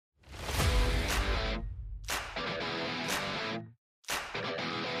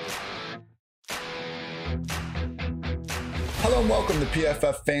Hello and welcome to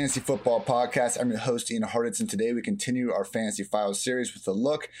PFF Fantasy Football Podcast. I'm your host, Ian Harditz, and today we continue our Fantasy Files series with a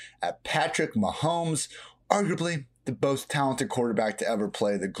look at Patrick Mahomes, arguably the most talented quarterback to ever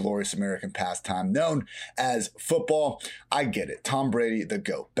play the glorious American pastime known as football. I get it. Tom Brady, the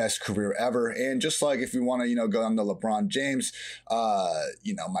GOAT, best career ever. And just like if you want to, go on the LeBron James,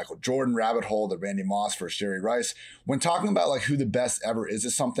 Michael Jordan rabbit hole, the Randy Moss versus Jerry Rice, when talking about like who the best ever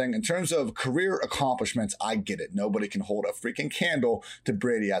is something, in terms of career accomplishments, I get it. Nobody can hold a freaking candle to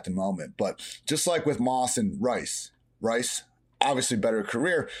Brady at the moment. But just like with Moss and Rice, obviously better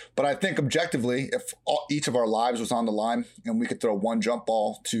career, but I think objectively, if each of our lives was on the line and we could throw one jump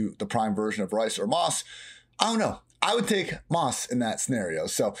ball to the prime version of Rice or Moss, I don't know. I would take Moss in that scenario.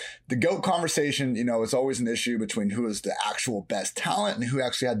 So the GOAT conversation, is always an issue between who is the actual best talent and who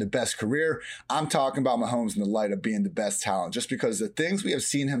actually had the best career. I'm talking about Mahomes in the light of being the best talent, just because the things we have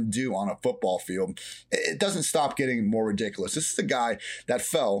seen him do on a football field, it doesn't stop getting more ridiculous. This is the guy that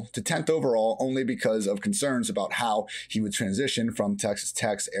fell to 10th overall only because of concerns about how he would transition from Texas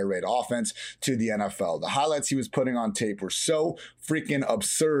Tech's air raid offense to the NFL. The highlights he was putting on tape were so freaking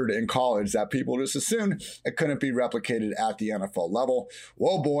absurd in college that people just assumed it couldn't be replicated at the NFL level.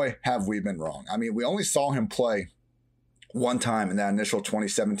 Whoa, boy, have we been wrong. I mean, we only saw him play one time in that initial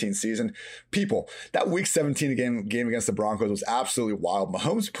 2017 season. People, that week 17 game against the Broncos was absolutely wild.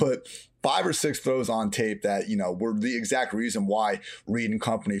 Mahomes put 5 or 6 throws on tape that, were the exact reason why Reed and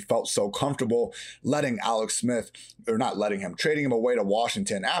company felt so comfortable trading him away to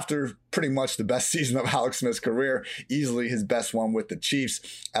Washington after pretty much the best season of Alex Smith's career, easily his best one with the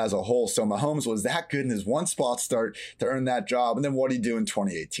Chiefs as a whole. So Mahomes was that good in his one spot start to earn that job. And then what did he do in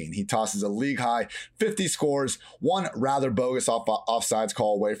 2018? He tosses a league high 50 scores, one rather bogus offsides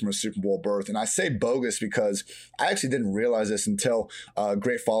call away from a Super Bowl berth. And I say bogus because I actually didn't realize this until a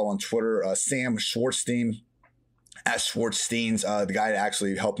great follow on Twitter, Sam Schwartzstein, at Schwartzstein's, the guy that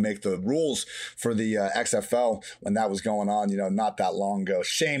actually helped make the rules for the XFL when that was going on, not that long ago.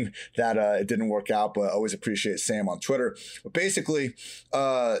 Shame that it didn't work out, but always appreciate Sam on Twitter. But basically,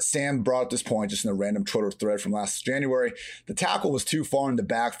 Sam brought up this point just in a random Twitter thread from last January. The tackle was too far in the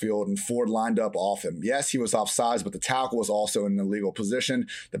backfield and Ford lined up off him. Yes, he was offsides, but the tackle was also in an illegal position.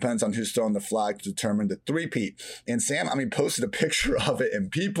 Depends on who's throwing the flag to determine the three-peat. And Sam, posted a picture of it,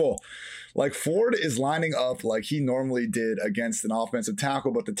 and people, like, Ford is lining up like he normally did against an offensive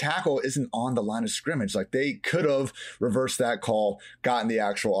tackle, but the tackle isn't on the line of scrimmage. Like, they could have reversed that call, gotten the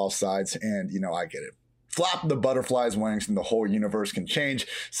actual offsides, and, I get it. Flap the butterfly's wings and the whole universe can change.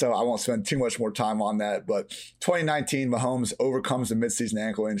 So I won't spend too much more time on that. But 2019, Mahomes overcomes the midseason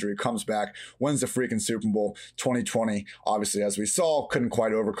ankle injury, comes back, wins the freaking Super Bowl. 2020, obviously, as we saw, couldn't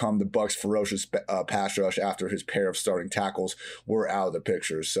quite overcome the Bucs' ferocious pass rush after his pair of starting tackles were out of the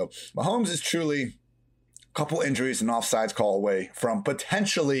picture. So Mahomes is truly couple injuries and offsides call away from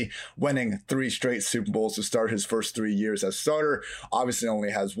potentially winning 3 straight Super Bowls to start his first 3 years as starter. Obviously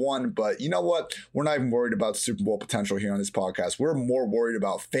only has one, but you know what? We're not even worried about Super Bowl potential here on this podcast. We're more worried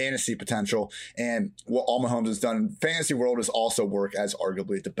about fantasy potential, and what all Mahomes has done in fantasy world is also work as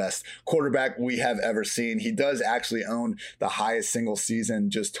arguably the best quarterback we have ever seen. He does actually own the highest single season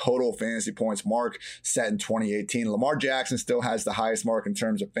just total fantasy points mark set in 2018. Lamar Jackson still has the highest mark in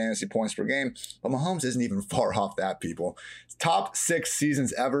terms of fantasy points per game, but Mahomes isn't even far off that, people. Top 6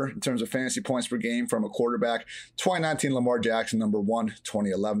 seasons ever in terms of fantasy points per game from a quarterback. 2019 Lamar Jackson, number 1.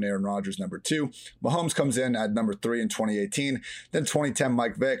 2011 Aaron Rodgers, number 2. Mahomes comes in at number 3 in 2018. Then 2010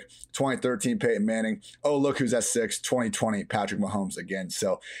 Mike Vick. 2013 Peyton Manning. Oh, look who's at 6. 2020 Patrick Mahomes again.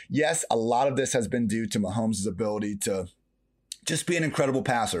 So yes, a lot of this has been due to Mahomes' ability to just be an incredible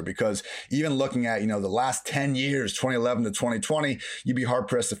passer, because even looking at, the last 10 years, 2011 to 2020, you'd be hard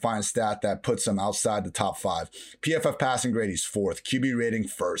pressed to find a stat that puts him outside the top 5. PFF passing grade, he's 4th. QB rating,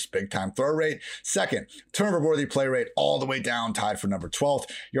 1st. Big time throw rate, 2nd. Turnover worthy play rate, all the way down, tied for number 12th.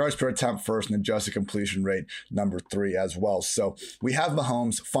 Yards per attempt, 1st, and adjusted completion rate, number 3 as well. So we have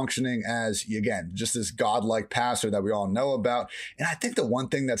Mahomes functioning as, again, just this godlike passer that we all know about. And I think the one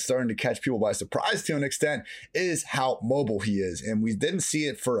thing that's starting to catch people by surprise to an extent is how mobile he is. And we didn't see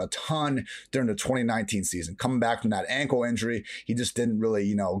it for a ton during the 2019 season. Coming back from that ankle injury, he just didn't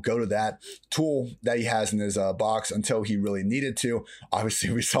really, go to that tool that he has in his box until he really needed to.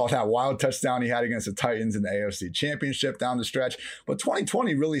 Obviously, we saw that wild touchdown he had against the Titans in the AFC Championship down the stretch. But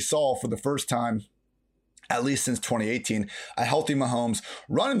 2020 really saw for the first time at least since 2018, a healthy Mahomes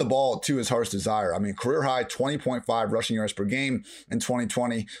running the ball to his heart's desire. I mean, career high 20.5 rushing yards per game in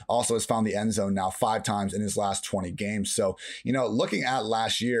 2020. Also has found the end zone now 5 times in his last 20 games. So, looking at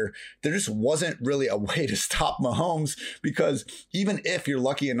last year, there just wasn't really a way to stop Mahomes, because even if you're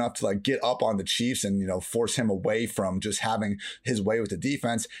lucky enough to get up on the Chiefs and, force him away from just having his way with the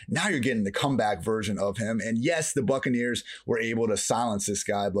defense, now you're getting the comeback version of him. And yes, the Buccaneers were able to silence this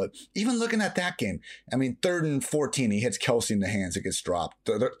guy, but even looking at that game, I mean, 3rd and 14, he hits Kelce in the hands, it gets dropped.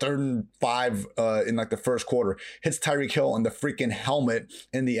 3rd and 5 in the first quarter, hits Tyreek Hill in the freaking helmet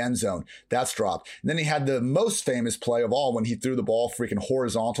in the end zone. That's dropped. And then he had the most famous play of all when he threw the ball freaking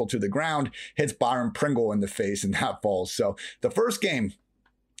horizontal to the ground, hits Byron Pringle in the face, and that falls. So the first game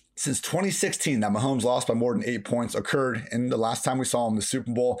since 2016 that Mahomes lost by more than 8 points occurred in the last time we saw him, the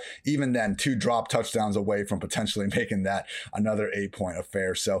Super Bowl. Even then, 2 drop touchdowns away from potentially making that another 8-point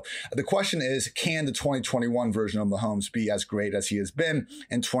affair. So the question is, can the 2021 version of Mahomes be as great as he has been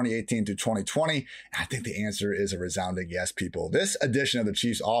in 2018 to 2020? I think the answer is a resounding yes, people. This edition of the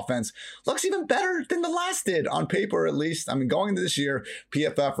Chiefs offense looks even better than the last did, on paper at least. I mean, going into this year,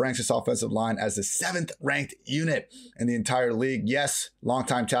 PFF ranks this offensive line as the 7th ranked unit in the entire league. Yes,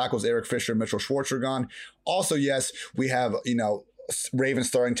 longtime tackles Eric Fisher and Mitchell Schwartz are gone. Also, yes, we have, Ravens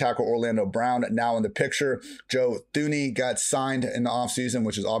starting tackle Orlando Brown now in the picture. Joe Thuney got signed in the offseason,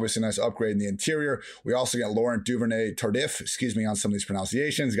 which is obviously a nice upgrade in the interior. We also got Laurent Duvernay-Tardif, excuse me on some of these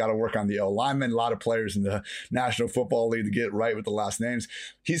pronunciations. Got to work on the alignment. A lot of players in the National Football League to get right with the last names.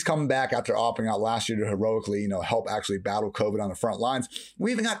 He's coming back after opting out last year to heroically, help actually battle COVID on the front lines.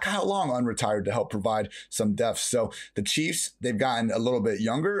 We even got Kyle Long unretired to help provide some depth. So the Chiefs, they've gotten a little bit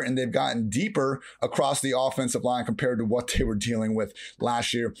younger and they've gotten deeper across the offensive line compared to what they were dealing with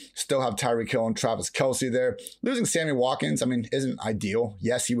last year. Still have Tyreek Hill and Travis Kelce there. Losing Sammy Watkins, isn't ideal.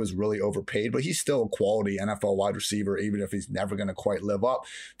 Yes, he was really overpaid, but he's still a quality NFL wide receiver, even if he's never going to quite live up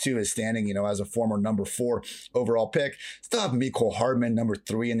to his standing, as a former number 4 overall pick. Still have Mecole Hardman, number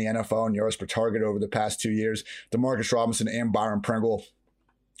 3 in the NFL in yards per target over the past 2 years. Demarcus Robinson and Byron Pringle,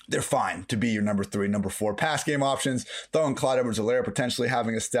 they're fine to be your number 3, number 4 pass game options. Throwing Clyde Edwards-Helaire potentially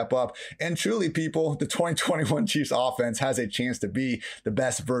having a step up. And truly, people, the 2021 Chiefs offense has a chance to be the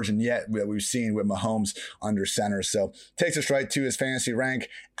best version yet that we've seen with Mahomes under center. So takes us right to his fantasy rank.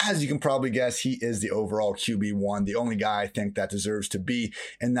 As you can probably guess, he is the overall QB1. The only guy I think that deserves to be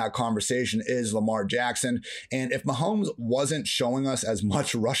in that conversation is Lamar Jackson. And if Mahomes wasn't showing us as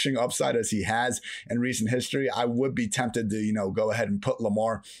much rushing upside as he has in recent history, I would be tempted to, go ahead and put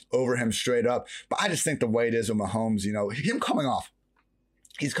Lamar over him straight up. But I just think the way it is with Mahomes, him coming off,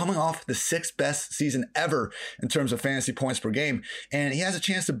 he's coming off the 6th best season ever in terms of fantasy points per game. And he has a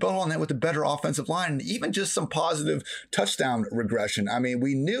chance to build on that with a better offensive line and even just some positive touchdown regression.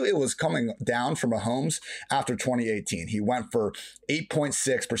 We knew it was coming down from Mahomes after 2018. He went for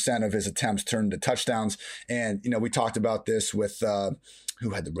 8.6% of his attempts turned into touchdowns. And, we talked about this with, who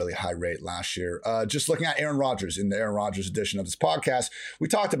had the really high rate last year. Just looking at Aaron Rodgers in the Aaron Rodgers edition of this podcast, we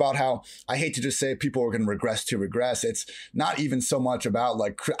talked about how I hate to just say people are going to regress to regress. It's not even so much about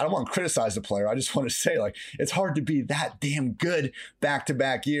I don't want to criticize the player. I just want to say it's hard to be that damn good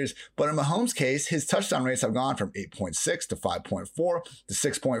back-to-back years. But in Mahomes' case, his touchdown rates have gone from 8.6 to 5.4 to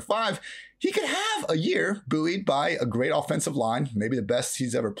 6.5. He could have a year buoyed by a great offensive line, maybe the best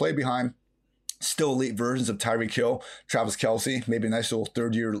he's ever played behind. Still elite versions of Tyreek Hill, Travis Kelce, maybe a nice little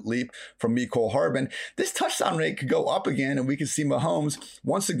 3rd-year leap from Mecole Hardman. This touchdown rate could go up again, and we could see Mahomes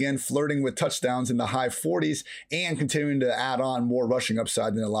once again flirting with touchdowns in the high 40s and continuing to add on more rushing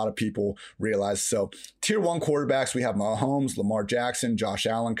upside than a lot of people realize. So tier 1 quarterbacks, we have Mahomes, Lamar Jackson, Josh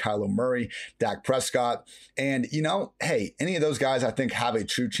Allen, Kyler Murray, Dak Prescott. And, hey, any of those guys I think have a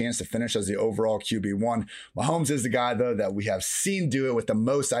true chance to finish as the overall QB1. Mahomes is the guy, though, that we have seen do it with the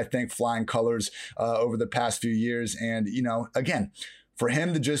most, I think, flying colors over the past few years. And, again, for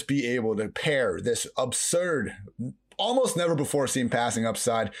him to just be able to pair this absurd, almost never before seen passing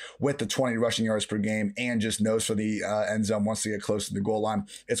upside with the 20 rushing yards per game and just nose for the end zone once they get close to the goal line,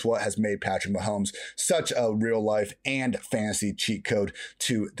 it's what has made Patrick Mahomes such a real life and fantasy cheat code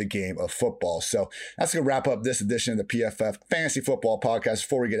to the game of football. So that's going to wrap up this edition of the PFF Fantasy Football Podcast.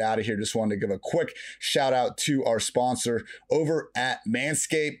 Before we get out of here, just wanted to give a quick shout out to our sponsor over at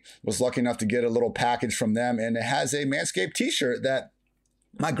Manscaped. Was lucky enough to get a little package from them, and it has a Manscaped t-shirt that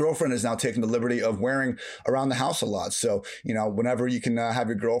my girlfriend is now taking the liberty of wearing around the house a lot. So, whenever you can have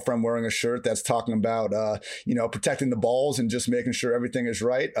your girlfriend wearing a shirt that's talking about, protecting the balls and just making sure everything is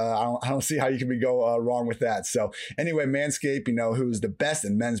right, I don't see how you can go wrong with that. So anyway, Manscaped, who's the best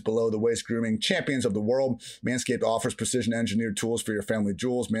in men's below the waist grooming champions of the world. Manscaped offers precision engineered tools for your family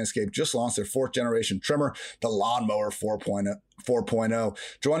jewels. Manscaped just launched their 4th generation trimmer, the Lawnmower 4.0.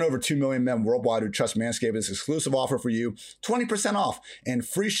 Join over 2 million men worldwide who trust Manscaped. This exclusive offer for you, 20% off and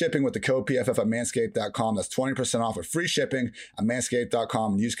free shipping with the code PFF at manscaped.com. That's 20% off with free shipping at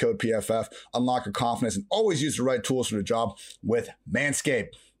manscaped.com. Use code PFF. Unlock your confidence and always use the right tools for the job with Manscaped.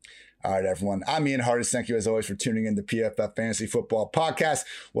 All right, everyone. I'm Ian Hartitz. Thank you, as always, for tuning in to PFF Fantasy Football Podcast.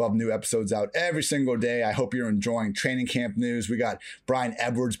 We'll have new episodes out every single day. I hope you're enjoying training camp news. We got Bryan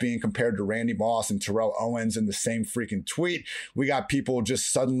Edwards being compared to Randy Moss and Terrell Owens in the same freaking tweet. We got people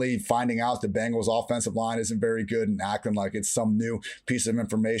just suddenly finding out the Bengals' offensive line isn't very good and acting like it's some new piece of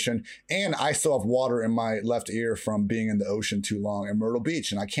information. And I still have water in my left ear from being in the ocean too long in Myrtle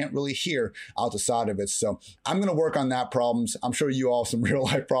Beach, and I can't really hear out the side of it. So I'm going to work on that problems. I'm sure you all have some real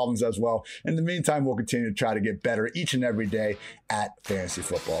life problems as well. In the meantime, we'll continue to try to get better each and every day at fantasy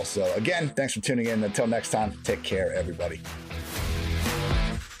football. So again, thanks for tuning in. Until next time, take care, everybody.